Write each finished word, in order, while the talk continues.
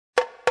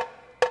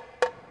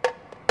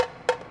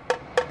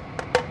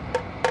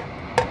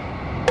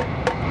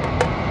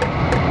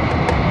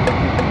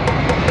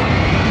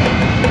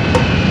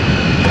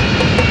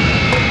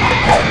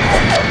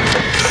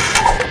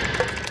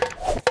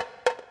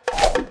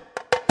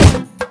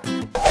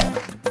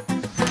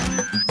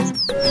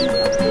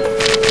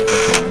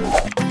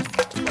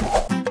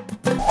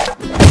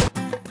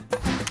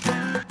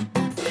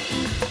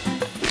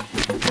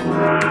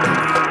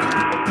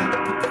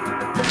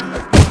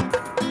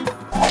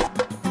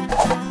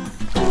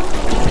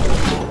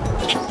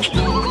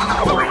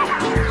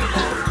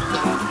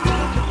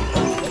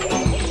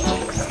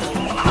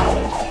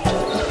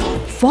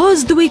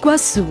Foz do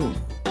Iguaçu,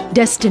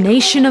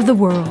 destination of the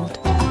world.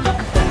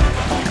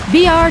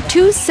 BR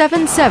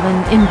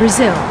 277 in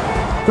Brazil,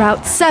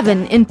 Route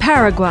 7 in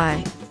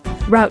Paraguay,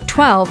 Route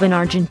 12 in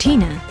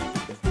Argentina.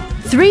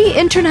 3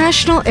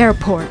 international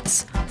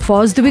airports,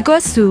 Foz do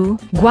Iguaçu,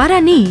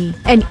 Guarani,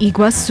 and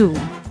Iguaçu.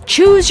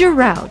 Choose your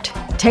route,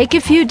 take a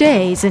few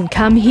days and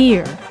come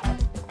here.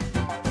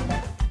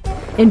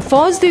 In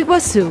Foz do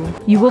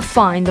Iguaçu, you will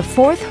find the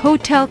 4th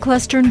hotel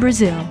cluster in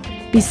Brazil,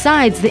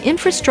 besides the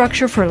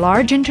infrastructure for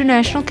large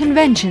international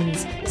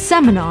conventions,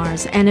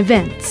 seminars, and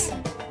events.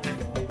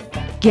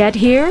 Get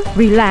here,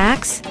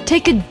 relax,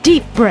 take a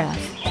deep breath.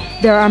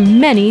 There are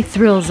many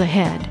thrills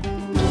ahead.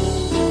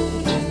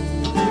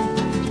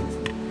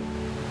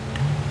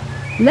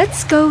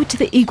 Let's go to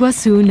the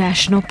Iguaçu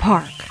National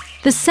Park,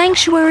 the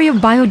sanctuary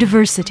of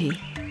biodiversity,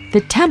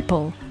 the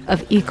temple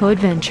of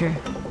eco-adventure.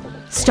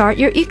 Start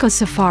your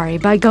eco-safari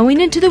by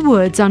going into the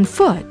woods on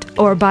foot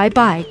or by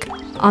bike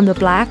on the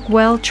Black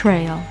Well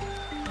Trail.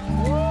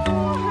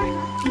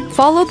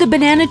 Follow the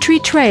Banana Tree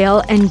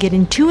Trail and get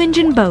in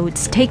 2-engine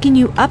boats taking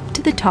you up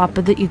to the top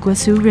of the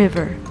Iguaçu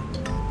River.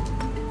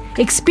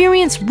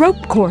 Experience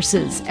rope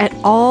courses at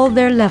all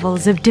their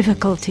levels of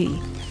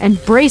difficulty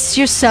and brace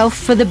yourself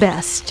for the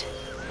best.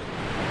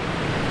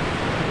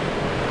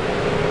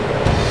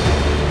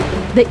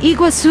 The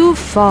Iguaçu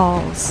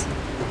Falls.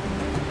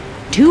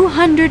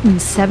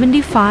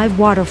 275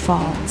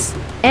 waterfalls,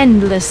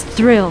 endless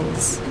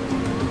thrills.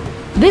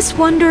 This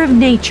wonder of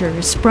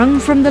nature, sprung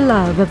from the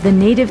love of the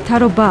native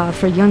Tarobá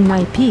for young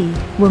Naipe,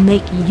 will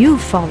make you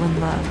fall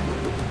in love.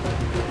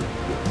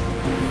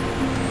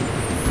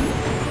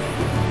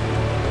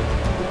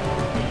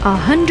 A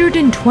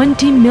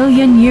 120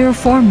 million year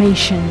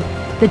formation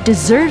that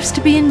deserves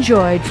to be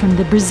enjoyed from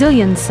the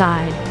Brazilian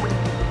side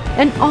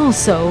and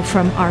also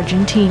from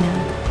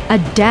Argentina. A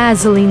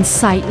dazzling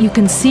sight you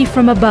can see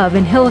from above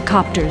in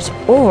helicopters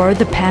or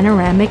the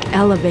panoramic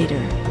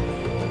elevator.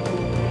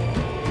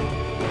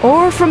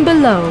 Or from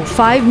below,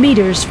 5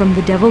 meters from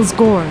the Devil's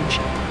Gorge,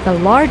 the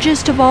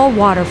largest of all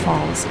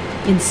waterfalls,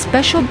 in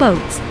special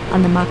boats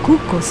on the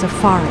Macuco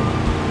Safari.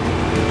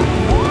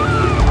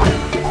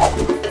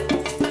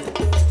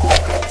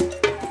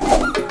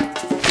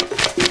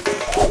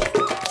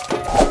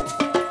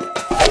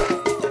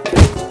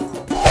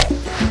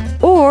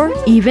 Or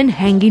even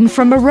hanging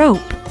from a rope.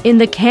 In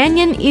the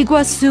Canyon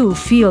Iguaçu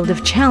field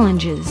of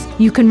challenges,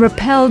 you can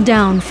rappel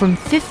down from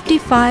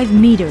 55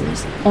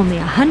 meters, only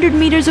 100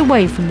 meters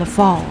away from the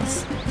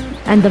falls.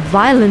 And the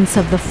violence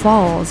of the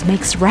falls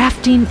makes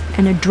rafting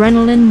and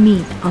adrenaline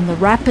meet on the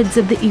rapids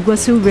of the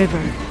Iguaçu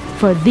River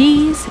for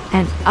these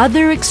and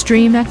other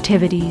extreme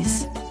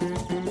activities.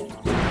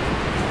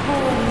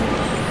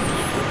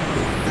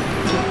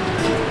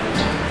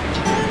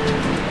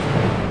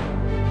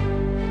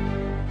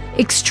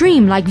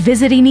 Extreme like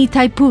visiting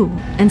Itaipu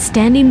and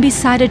standing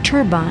beside a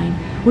turbine,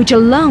 which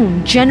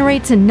alone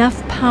generates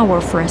enough power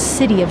for a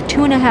city of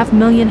 2.5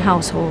 million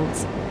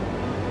households.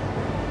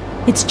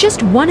 It's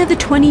just one of the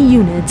 20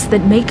 units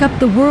that make up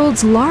the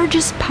world's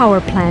largest power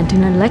plant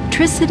in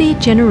electricity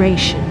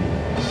generation.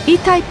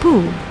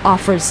 Itaipu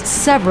offers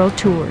several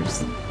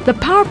tours. The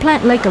power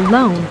plant lake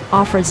alone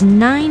offers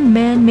 9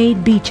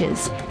 man-made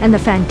beaches and the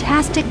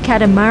fantastic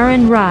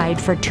catamaran ride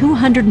for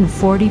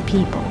 240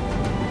 people.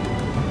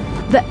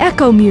 The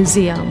Eco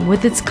Museum,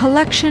 with its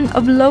collection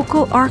of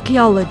local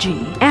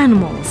archaeology,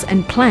 animals,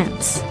 and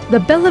plants.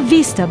 The Bella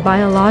Vista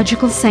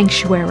Biological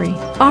Sanctuary,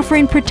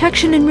 offering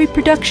protection and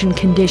reproduction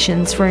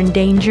conditions for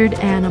endangered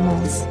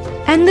animals.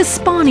 And the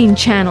Spawning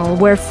Channel,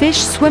 where fish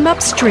swim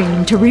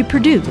upstream to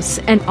reproduce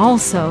and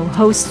also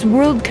hosts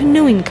world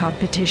canoeing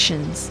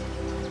competitions.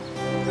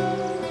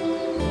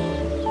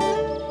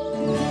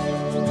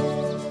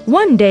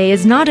 One day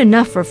is not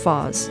enough for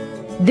Foz.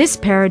 This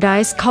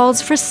paradise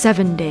calls for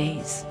 7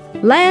 days.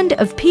 Land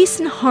of peace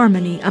and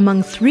harmony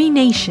among 3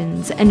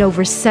 nations and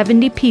over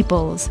 70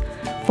 peoples,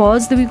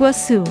 Foz do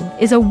Iguaçu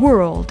is a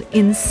world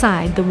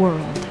inside the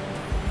world.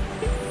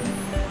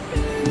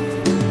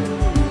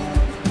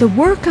 The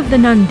work of the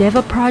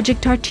Nandeva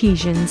Project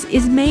artisans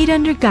is made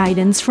under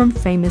guidance from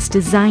famous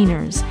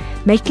designers,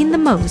 making the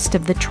most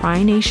of the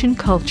tri-nation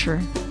culture.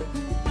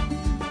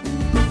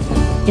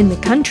 In the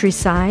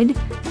countryside,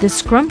 the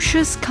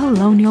scrumptious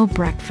colonial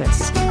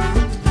breakfast.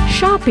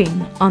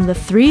 Shopping on the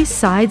 3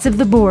 sides of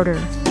the border.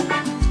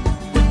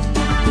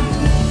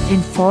 In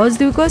Foz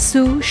do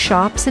Iguaçu,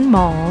 shops and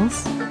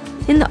malls.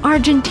 In the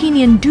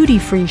Argentinian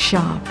duty-free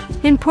shop.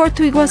 In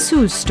Porto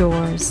Iguaçu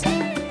stores.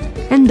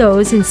 And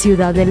those in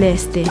Ciudad del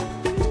Este.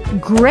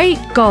 Great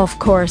golf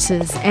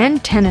courses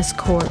and tennis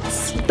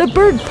courts. The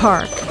bird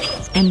park.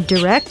 And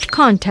direct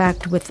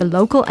contact with the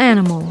local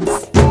animals.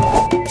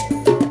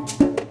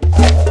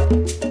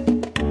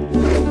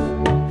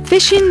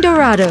 Fishing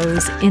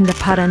dorados in the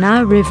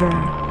Paraná River.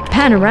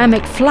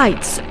 Panoramic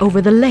flights over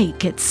the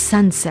lake at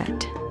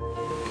sunset.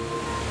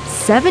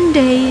 7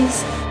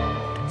 days,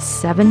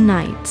 7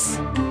 nights.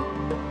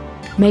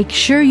 Make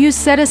sure you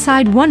set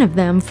aside one of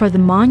them for the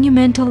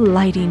monumental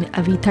lighting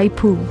of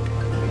Itaipu.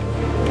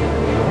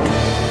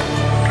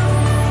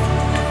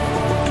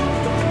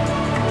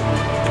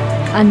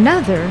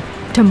 Another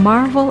to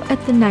marvel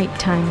at the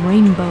nighttime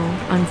rainbow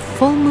on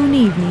full moon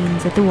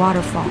evenings at the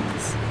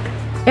waterfalls.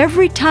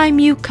 Every time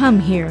you come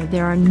here,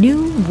 there are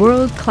new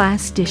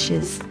world-class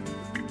dishes.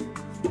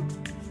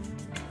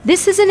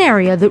 This is an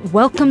area that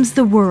welcomes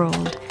the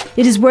world.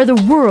 It is where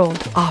the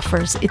world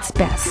offers its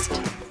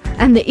best.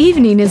 And the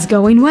evening is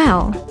going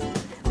well.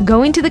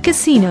 Going to the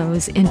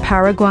casinos in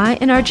Paraguay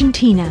and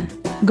Argentina.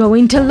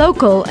 Going to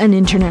local and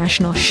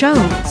international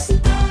shows.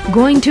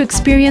 Going to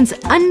experience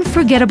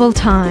unforgettable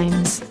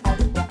times.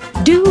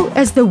 Do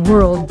as the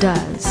world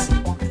does.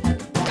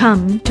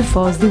 Come to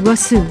Foz do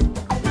Iguaçu.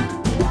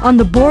 On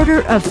the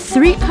border of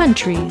 3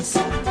 countries,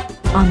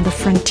 on the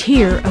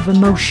frontier of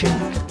emotion.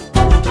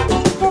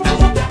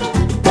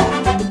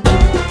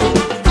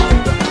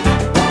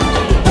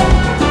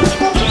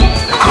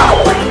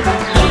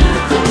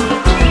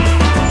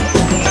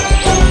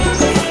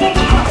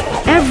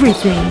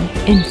 Everything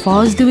in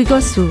Foz do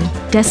Iguaçu,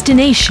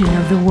 destination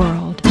of the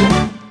world.